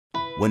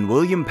When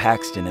William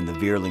Paxton and the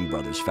Veerling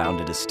brothers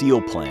founded a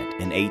steel plant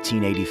in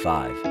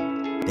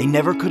 1885, they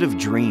never could have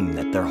dreamed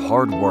that their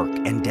hard work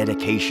and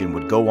dedication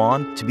would go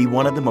on to be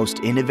one of the most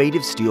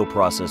innovative steel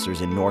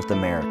processors in North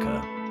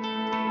America.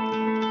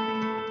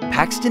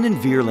 Paxton and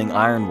Veerling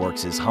Iron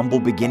Works'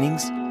 humble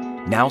beginnings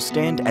now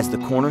stand as the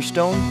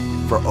cornerstone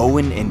for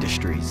Owen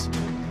Industries,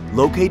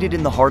 located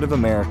in the heart of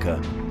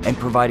America and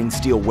providing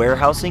steel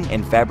warehousing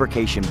and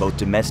fabrication both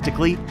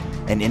domestically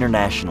and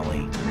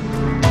internationally.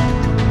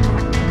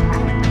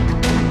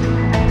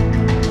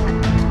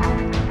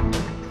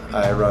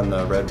 I run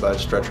the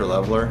Redbud Stretcher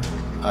Leveler.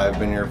 I've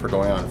been here for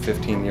going on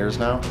 15 years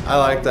now. I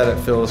like that it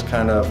feels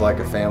kind of like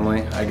a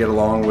family. I get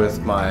along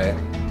with my,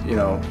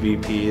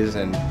 VPs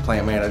and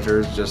plant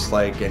managers just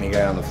like any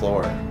guy on the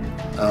floor. I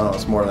don't know,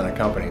 it's more than a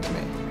company to me.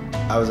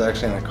 I was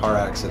actually in a car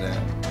accident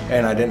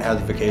and I didn't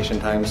have the vacation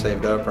time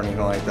saved up or anything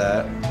like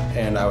that.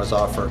 And I was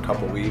off for a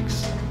couple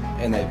weeks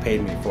and they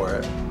paid me for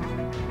it.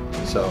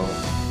 So,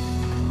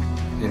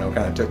 kind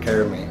of took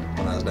care of me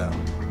when I was down.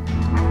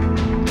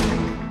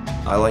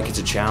 I like it's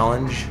a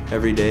challenge.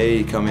 Every day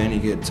you come in, you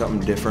get something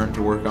different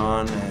to work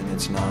on, and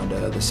it's not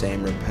the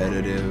same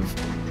repetitive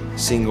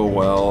single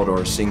weld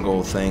or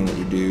single thing that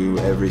you do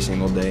every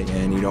single day,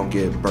 and you don't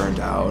get burnt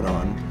out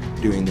on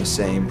doing the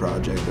same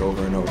project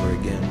over and over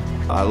again.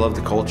 I love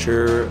the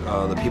culture.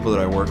 The people that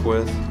I work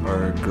with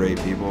are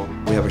great people.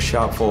 We have a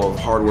shop full of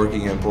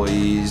hardworking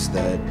employees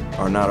that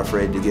are not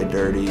afraid to get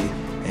dirty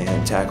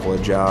and tackle a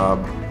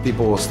job.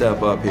 People will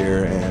step up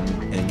here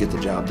and get the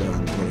job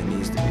done when it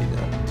needs to be done.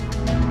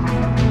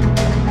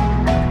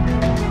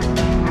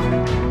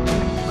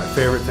 My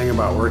favorite thing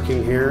about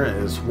working here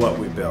is what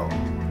we build,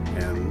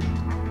 and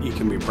you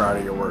can be proud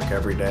of your work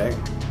every day.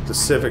 The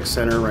Civic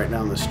Center right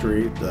down the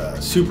street, the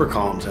super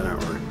columns in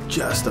it were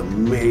just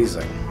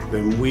amazing.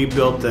 And we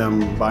built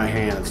them by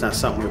hand. It's not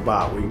something we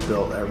bought. We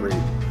built every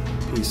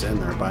piece in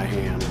there by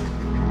hand.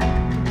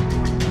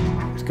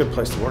 It's a good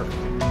place to work.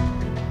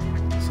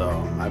 So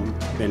I've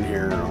been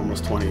here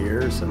almost 20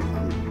 years and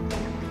I'm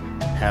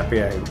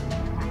happy I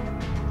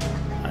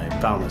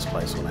found this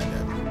place when I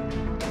did.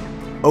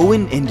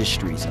 Owen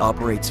Industries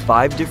operates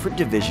 5 different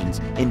divisions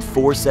in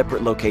 4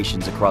 separate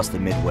locations across the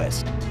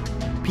Midwest.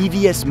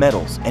 PVS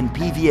Metals and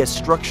PVS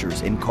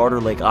Structures in Carter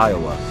Lake,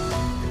 Iowa.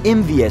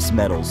 MVS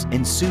Metals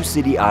in Sioux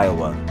City,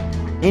 Iowa.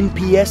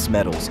 NPS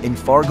Metals in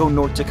Fargo,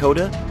 North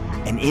Dakota.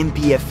 And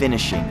MPF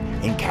Finishing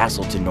in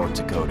Castleton, North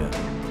Dakota.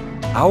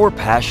 Our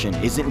passion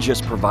isn't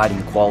just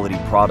providing quality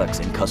products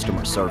and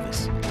customer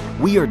service.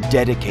 We are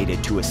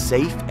dedicated to a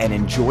safe and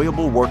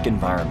enjoyable work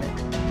environment.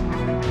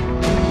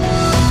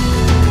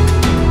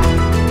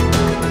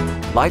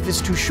 Life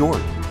is too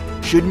short.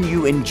 Shouldn't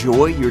you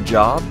enjoy your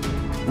job?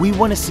 We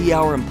want to see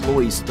our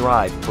employees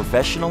thrive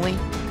professionally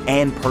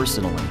and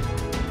personally.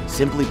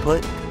 Simply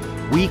put,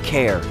 we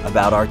care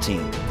about our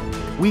team.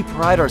 We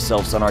pride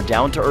ourselves on our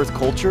down-to-earth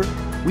culture.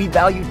 We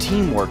value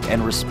teamwork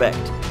and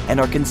respect, and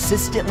are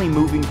consistently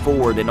moving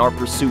forward in our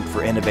pursuit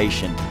for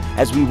innovation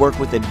as we work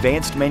with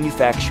advanced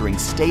manufacturing,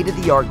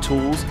 state-of-the-art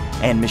tools,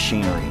 and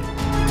machinery.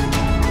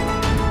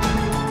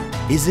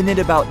 Isn't it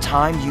about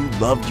time you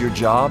loved your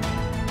job?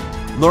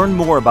 Learn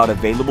more about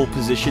available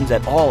positions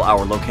at all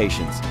our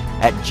locations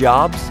at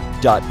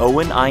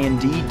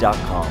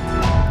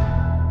jobs.owenind.com.